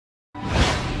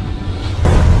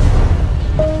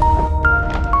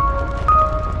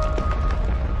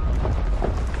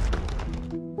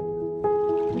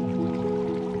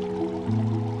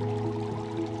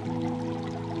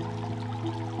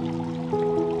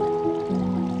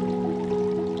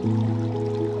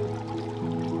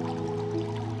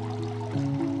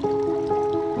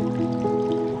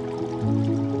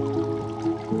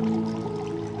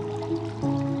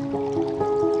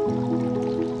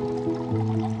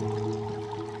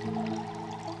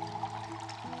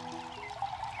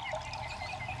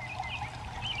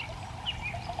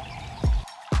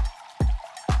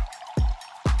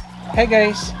Hi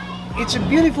guys, it's a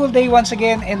beautiful day once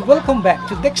again and welcome back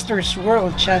to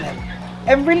Dextersworld channel.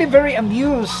 I'm really very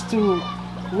amused to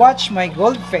watch my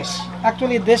goldfish.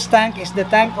 Actually, this tank is the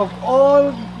tank of all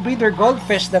breeder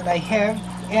goldfish that I have,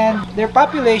 and their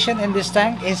population in this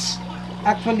tank is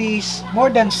actually more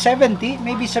than 70,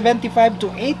 maybe 75 to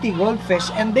 80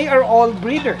 goldfish, and they are all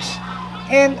breeders.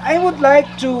 And I would like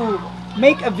to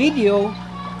make a video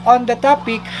on the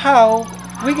topic how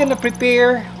we're gonna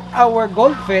prepare our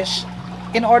goldfish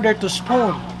in order to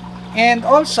spawn, and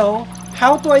also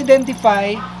how to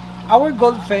identify our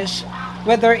goldfish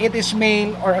whether it is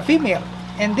male or a female.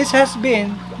 And this has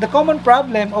been the common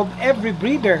problem of every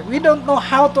breeder. We don't know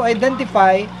how to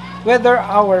identify whether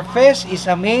our fish is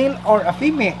a male or a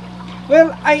female.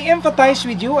 Well, I empathize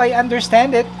with you, I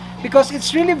understand it, because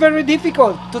it's really very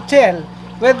difficult to tell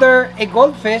whether a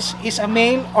goldfish is a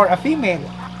male or a female.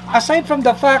 Aside from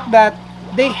the fact that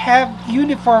they have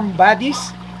uniform bodies,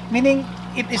 meaning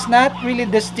it is not really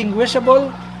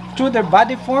distinguishable through their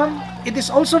body form, it is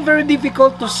also very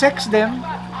difficult to sex them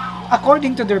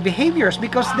according to their behaviors,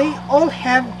 because they all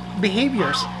have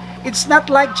behaviors. It's not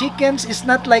like chickens, it's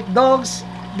not like dogs,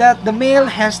 that the male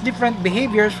has different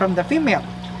behaviors from the female.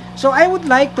 So I would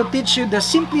like to teach you the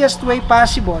simplest way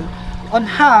possible on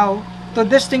how to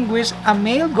distinguish a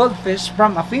male goldfish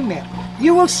from a female.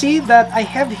 You will see that I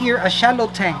have here a shallow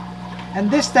tank, and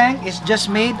this tank is just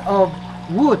made of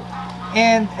wood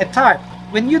and a tarp.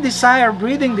 When you desire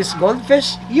breeding this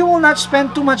goldfish, you will not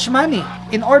spend too much money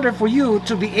in order for you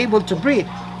to be able to breed.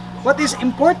 What is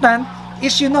important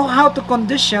is you know how to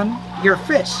condition your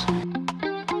fish.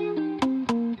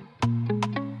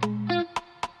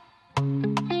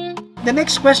 The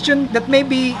next question that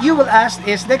maybe you will ask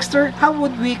is, Dexter, how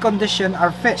would we condition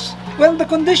our fish? Well, the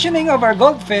conditioning of our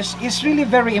goldfish is really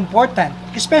very important,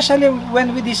 especially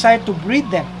when we decide to breed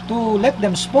them, to let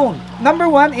them spawn. Number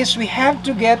one is we have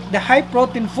to get the high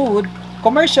protein food,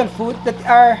 commercial food that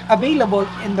are available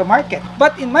in the market.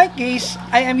 But in my case,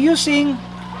 I am using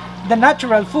the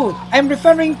natural food. I'm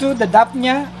referring to the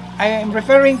dapnia, I am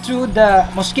referring to the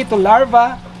mosquito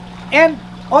larva, and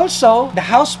also the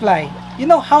housefly. You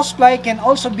know, housefly can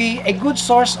also be a good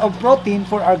source of protein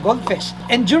for our goldfish.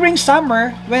 And during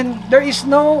summer, when there is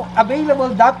no available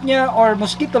dapnia or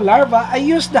mosquito larva, I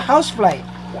use the housefly.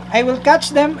 I will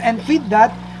catch them and feed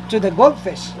that to the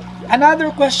goldfish. Another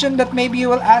question that maybe you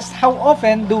will ask, how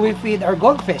often do we feed our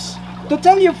goldfish? To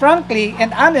tell you frankly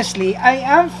and honestly, I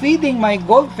am feeding my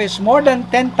goldfish more than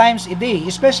 10 times a day,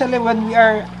 especially when we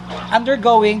are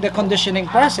undergoing the conditioning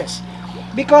process.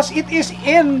 Because it is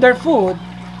in their food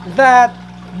that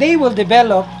they will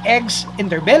develop eggs in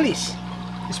their bellies,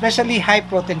 especially high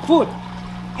protein food.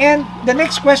 And the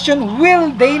next question, will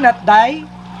they not die?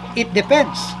 It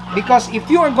depends, because if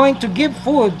you are going to give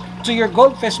food to your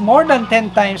goldfish more than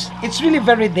 10 times, it's really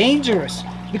very dangerous,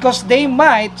 because they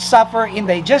might suffer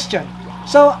indigestion.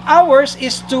 So ours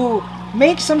is to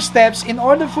make some steps in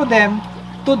order for them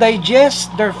to digest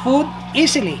their food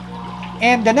easily.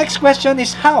 And the next question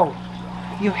is how?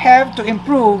 You have to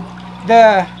improve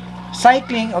the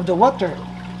cycling of the water.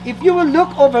 If you will look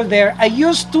over there, I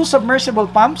use 2 submersible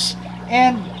pumps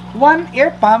and 1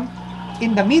 air pump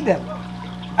in the middle.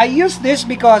 I use this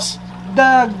because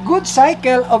the good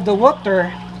cycle of the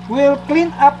water will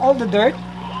clean up all the dirt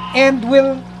and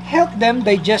will help them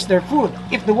digest their food.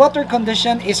 If the water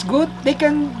condition is good, they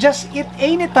can just eat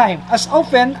anytime, as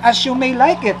often as you may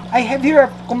like it. I have here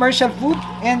a commercial food,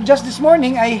 and just this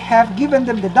morning I have given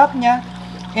them the dapnia,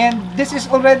 and this is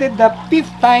already the 5th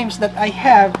times that I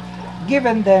have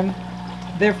given them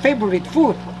their favorite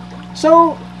food.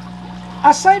 So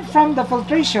aside from the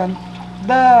filtration,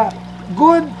 the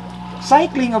good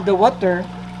cycling of the water,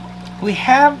 we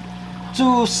have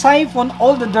to siphon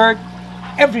all the dirt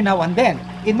every now and then.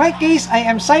 In my case, I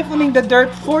am siphoning the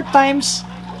dirt 4 times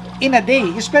in a day,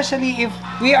 especially if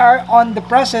we are on the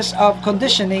process of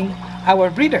conditioning our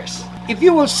breeders. If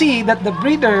you will see that the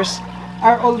breeders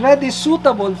are already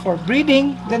suitable for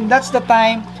breeding, then that's the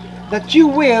time that you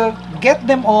will get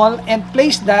them all and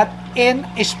place that in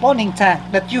a spawning tank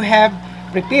that you have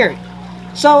prepared.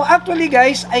 So actually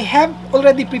guys, I have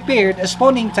already prepared a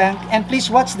spawning tank, and please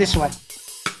watch this one.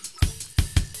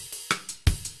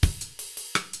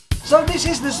 So this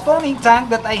is the spawning tank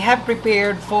that I have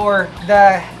prepared for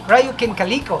the Ryukin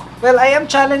Calico. Well, I am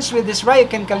challenged with this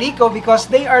Ryukin Calico because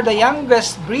they are the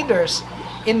youngest breeders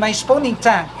in my spawning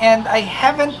tank, and I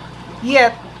haven't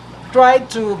yet tried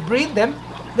to breed them.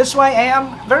 That's why I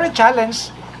am very challenged,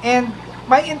 and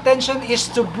my intention is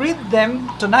to breed them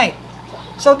tonight.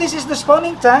 So this is the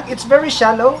spawning tank. It's very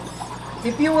shallow.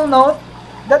 If you will note,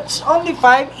 that's only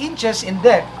 5 inches in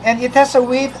depth, and it has a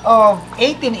width of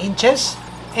 18 inches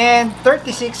and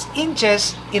 36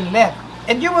 inches in length.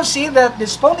 And you will see that the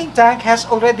spawning tank has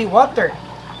already water,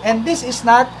 and this is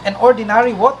not an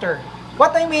ordinary water.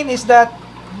 What I mean is that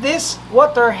this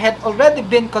water had already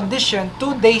been conditioned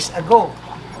 2 days ago.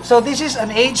 So this is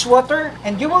an aged water,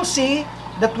 and you will see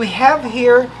that we have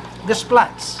here these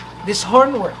plants, this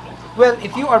hornwort. Well,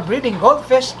 if you are breeding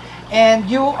goldfish and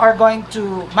you are going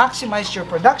to maximize your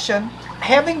production,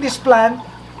 having this plant,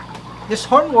 this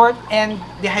hornwort and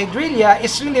the hydrilla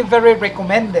is really very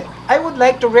recommended. I would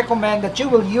like to recommend that you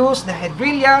will use the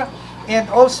hydrilla and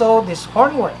also this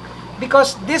hornwort,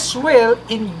 because this will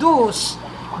induce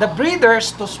the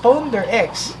breeders to spawn their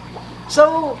eggs.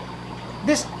 So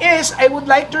this is, I would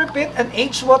like to repeat, an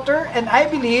aged water, and I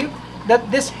believe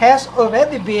that this has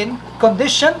already been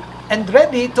conditioned and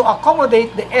ready to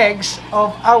accommodate the eggs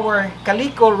of our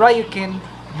Calico Ryukin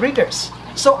breeders.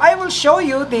 So I will show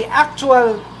you the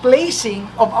actual placing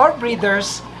of our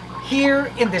breeders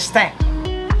here in this tank.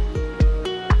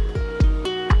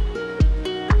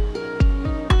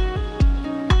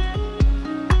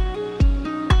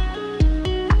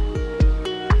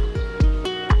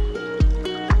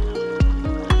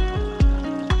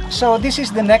 So this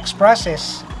is the next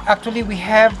process. Actually, we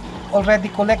have already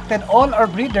collected all our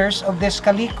breeders of this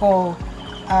Calico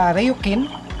Ryukin.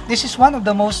 This is one of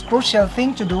the most crucial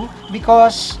thing to do,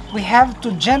 because we have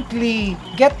to gently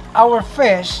get our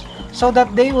fish so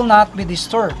that they will not be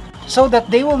disturbed, so that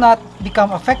they will not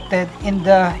become affected in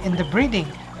the breeding,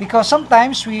 because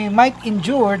sometimes we might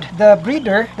injure the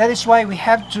breeder. That is why we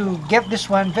have to get this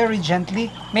one very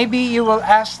gently. Maybe you will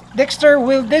ask, Dexter,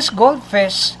 will this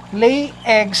goldfish lay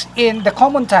eggs in the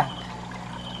common tank?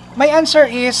 My answer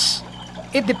is,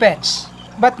 it depends.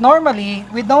 But normally,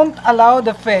 we don't allow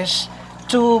the fish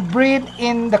to breed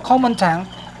in the common tank,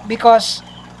 because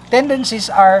tendencies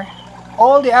are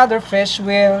all the other fish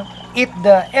will eat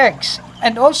the eggs.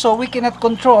 And also, we cannot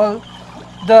control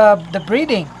the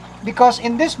breeding, because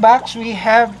in this box, we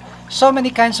have so many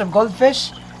kinds of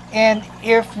goldfish. And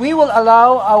if we will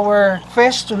allow our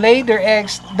fish to lay their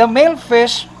eggs, the male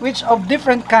fish, which of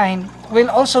different kind, will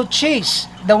also chase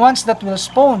the ones that will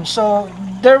spawn. So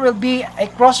there will be a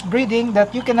crossbreeding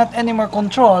that you cannot anymore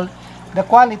control the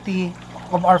quality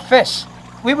of our fish.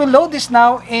 We will load this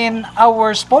now in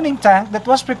our spawning tank that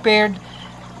was prepared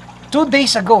 2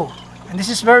 days ago. And this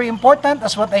is very important,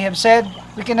 as what I have said.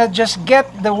 We cannot just get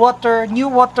the water, new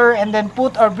water, and then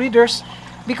put our breeders,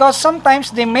 because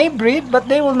sometimes they may breed but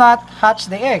they will not hatch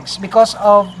the eggs because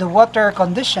of the water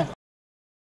condition.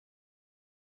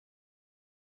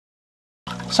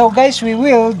 So guys, we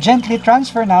will gently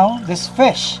transfer now this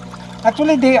fish.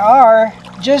 Actually, they are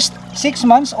just 6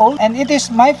 months old, and it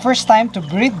is my first time to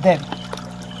breed them.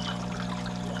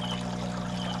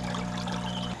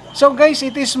 So guys,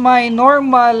 it is my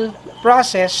normal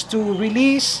process to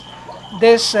release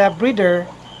this breeder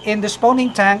in the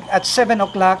spawning tank at 7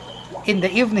 o'clock in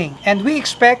the evening. And we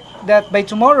expect that by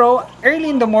tomorrow, early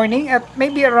in the morning, at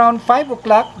maybe around 5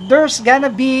 o'clock, there's gonna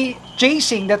be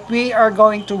chasing that we are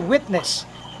going to witness.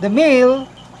 The male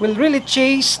will really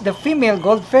chase the female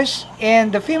goldfish,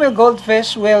 and the female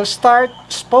goldfish will start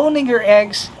spawning her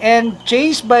eggs and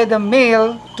chased by the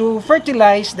male to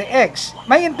fertilize the eggs.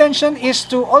 My intention is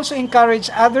to also encourage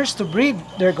others to breed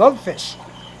their goldfish.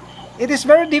 It is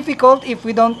very difficult if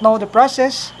we don't know the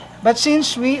process, but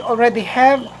since we already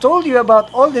have told you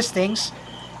about all these things,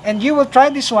 and you will try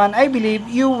this one, I believe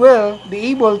you will be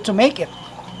able to make it.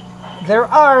 There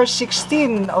are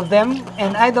 16 of them,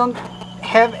 and I don't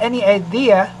have any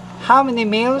idea how many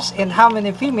males and how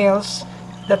many females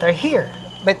that are here.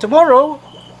 But tomorrow,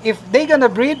 if they're gonna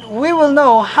breed, we will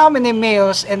know how many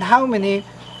males and how many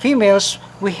females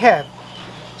we have.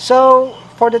 So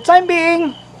for the time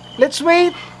being, let's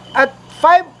wait at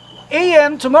 5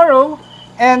 a.m. tomorrow,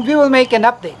 and we will make an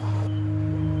update.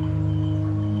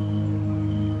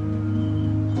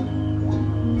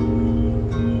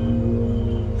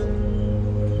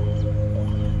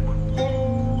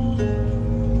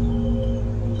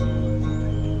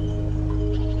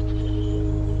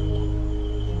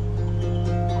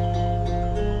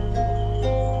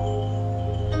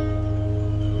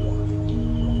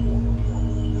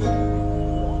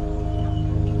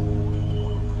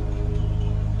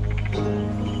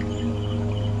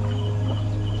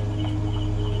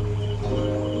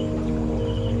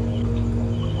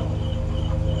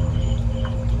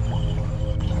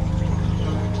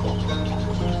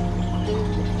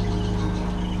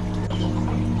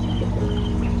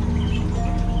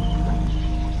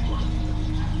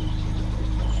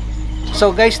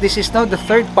 So guys, this is now the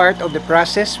third part of the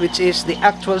process, which is the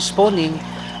actual spawning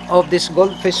of these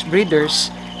goldfish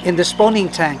breeders in the spawning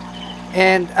tank.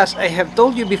 And as I have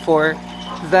told you before,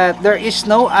 that there is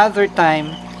no other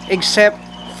time except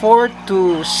 4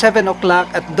 to 7 o'clock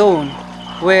at dawn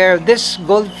where this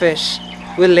goldfish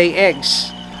will lay eggs.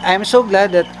 I am so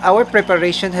glad that our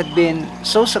preparation had been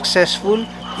so successful.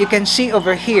 You can see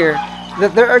over here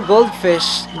that there are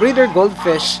goldfish, breeder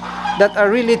goldfish, that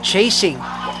are really chasing.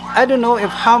 I don't know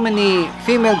if how many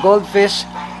female goldfish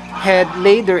had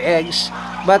laid their eggs,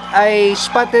 but I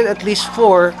spotted at least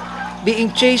 4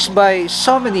 being chased by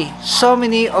so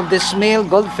many of these male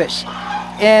goldfish.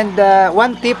 And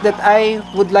one tip that I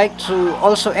would like to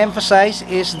also emphasize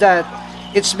is that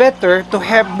it's better to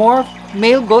have more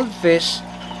male goldfish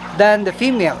than the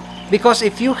female, because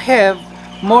if you have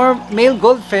more male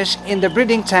goldfish in the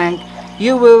breeding tank,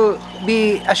 you will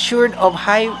be assured of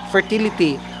high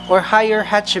fertility or higher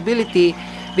hatchability,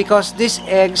 because these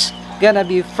eggs gonna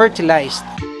be fertilized.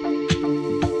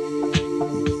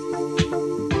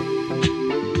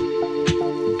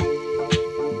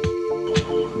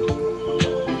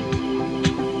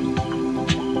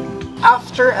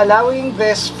 After allowing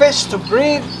this fish to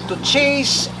breed, to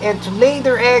chase, and to lay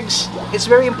their eggs, it's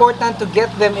very important to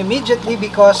get them immediately,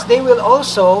 because they will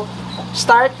also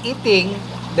start eating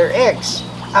their eggs.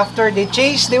 After they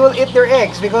chase, they will eat their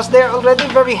eggs because they're already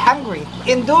very hungry.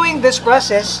 In doing this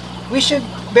process, we should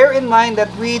bear in mind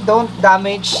that we don't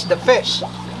damage the fish.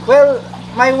 Well,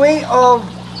 my way of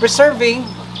preserving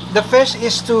the fish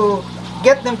is to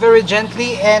get them very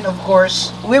gently, and of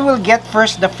course, we will get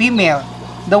first the female,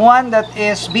 the one that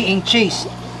is being chased,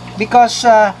 because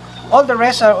all the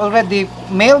rest are already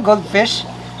male goldfish.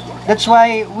 That's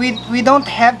why we don't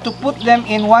have to put them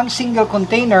in one single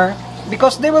container,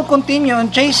 because they will continue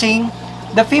on chasing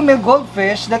the female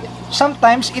goldfish, that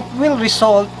sometimes it will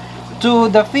result to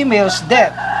the female's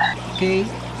death. Okay,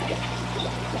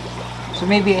 so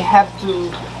maybe I have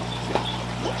to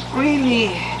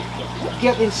really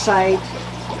get inside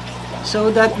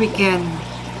so that we can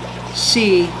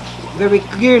see very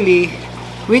clearly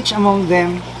which among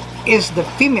them is the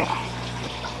female.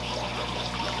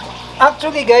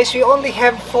 Actually guys, we only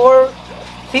have 4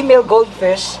 female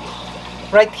goldfish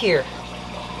right here,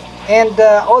 and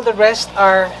all the rest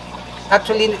are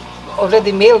actually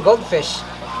already male goldfish,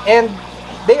 and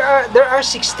there are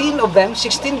 16 of them,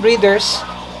 16 breeders,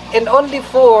 and only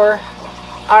 4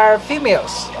 are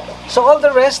females. So all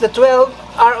the rest, the 12,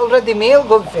 are already male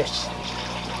goldfish.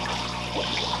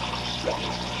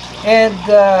 And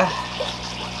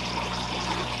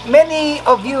many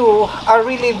of you are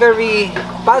really very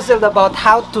puzzled about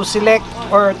how to select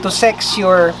or to sex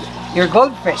your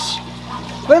goldfish.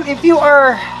 Well, if you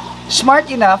are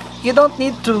smart enough, you don't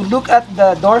need to look at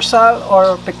the dorsal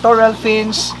or pectoral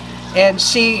fins and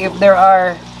see if there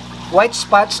are white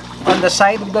spots on the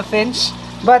side of the fins.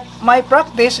 But my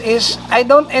practice is I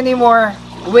don't anymore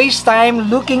waste time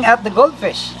looking at the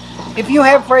goldfish. If you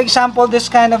have, for example, this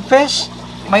kind of fish,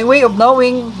 my way of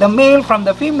knowing the male from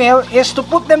the female is to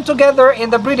put them together in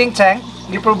the breeding tank.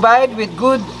 You provide with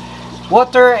good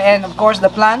water and of course the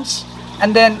plants,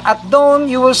 and then at dawn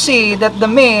you will see that the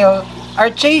male are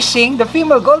chasing the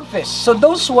female goldfish. So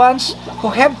those ones who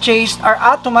have chased are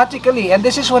automatically, and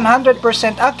this is 100%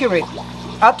 accurate,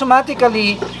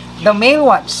 automatically the male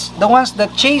ones, the ones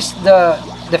that chase the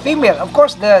female. Of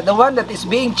course the one that is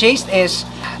being chased is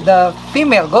the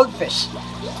female goldfish.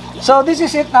 So this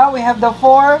is it now. We have the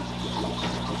 4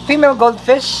 female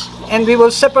goldfish, and we will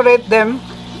separate them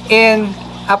in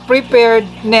a prepared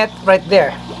net right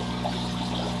there.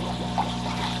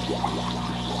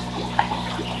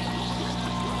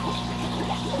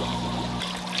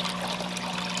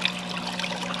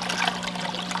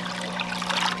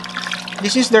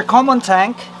 This is their common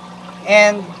tank,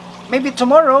 and maybe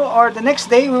tomorrow or the next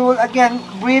day we will again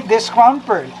breed this crown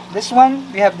pearl. This one,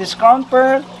 we have this crown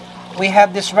pearl. We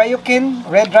have this Ryukin,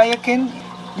 red Ryukin.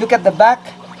 Look at the back,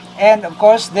 and of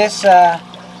course this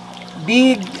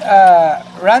big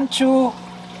Ranchu,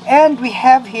 and we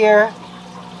have here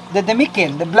the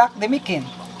Demikin, the black Demikin.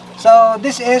 So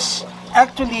this is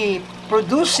actually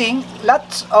producing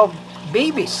lots of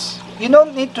babies. You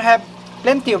don't need to have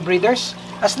plenty of breeders,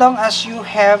 as long as you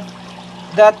have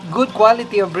that good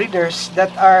quality of breeders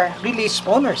that are really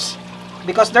spawners,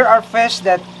 because there are fish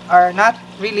that are not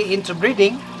really into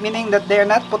breeding, meaning that they are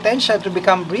not potential to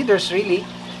become breeders really,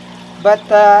 but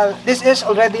this is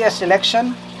already a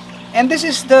selection, and this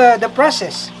is the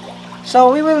process.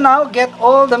 So we will now get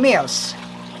all the males.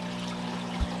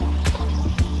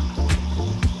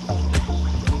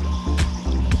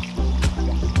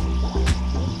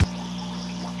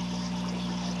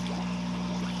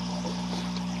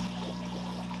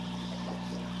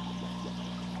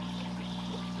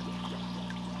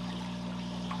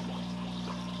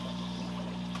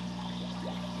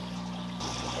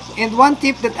 And one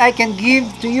tip that I can give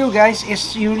to you guys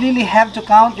is you really have to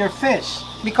count your fish,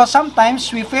 because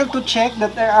sometimes we fail to check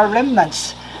that there are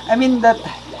remnants. I mean that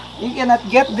you cannot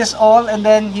get this all and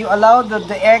then you allow the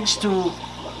eggs to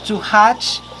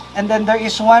hatch, and then there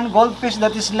is one goldfish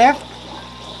that is left.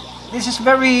 This is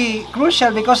very crucial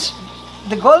because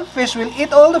the goldfish will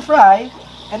eat all the fry,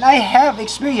 and I have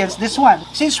experienced this one.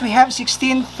 Since we have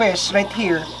 16 fish right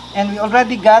here and we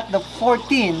already got the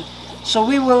 14, so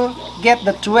we will get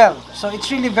the 12. So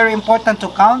it's really very important to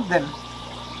count them.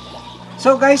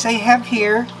 So guys, I have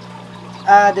here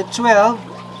the 12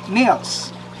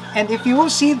 males, and if you will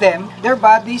see them, their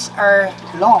bodies are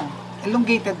long,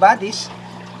 elongated bodies,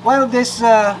 while these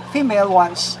female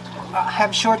ones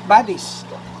have short bodies.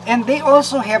 And they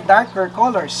also have darker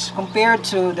colors compared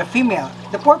to the female.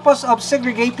 The purpose of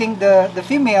segregating the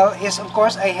female is, of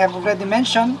course, I have already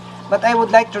mentioned, but I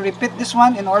would like to repeat this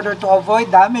one in order to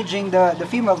avoid damaging the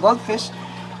female goldfish,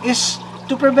 is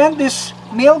to prevent this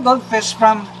male goldfish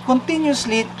from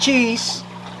continuously chase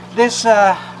this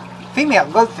female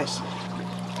goldfish.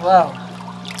 Wow.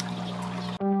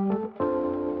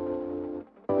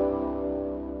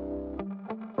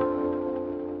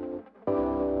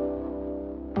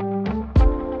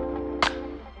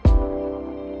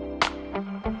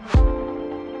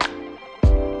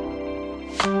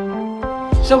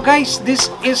 So guys, this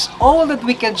is all that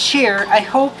we can share. I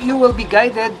hope you will be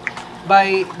guided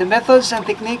by the methods and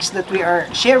techniques that we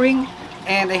are sharing,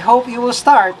 and I hope you will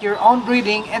start your own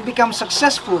breeding and become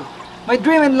successful. My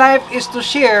dream in life is to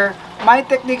share my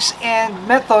techniques and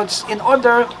methods in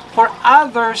order for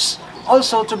others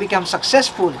also to become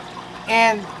successful.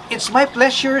 And it's my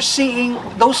pleasure seeing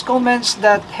those comments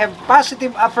that have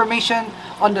positive affirmation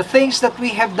on the things that we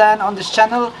have done on this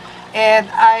channel. And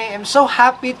I am so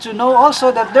happy to know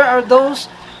also that there are those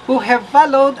who have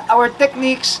followed our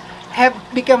techniques, have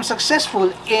become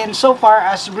successful in so far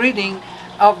as breeding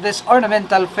of this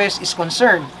ornamental fish is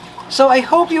concerned. So I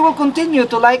hope you will continue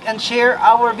to like and share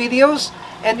our videos.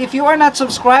 And if you are not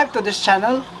subscribed to this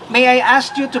channel, may I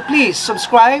ask you to please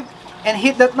subscribe and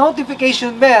hit that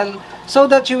notification bell so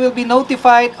that you will be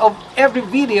notified of every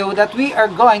video that we are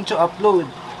going to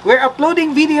upload. We're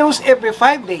uploading videos every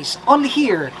 5 days only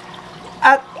here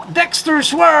at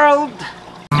Dextersworld.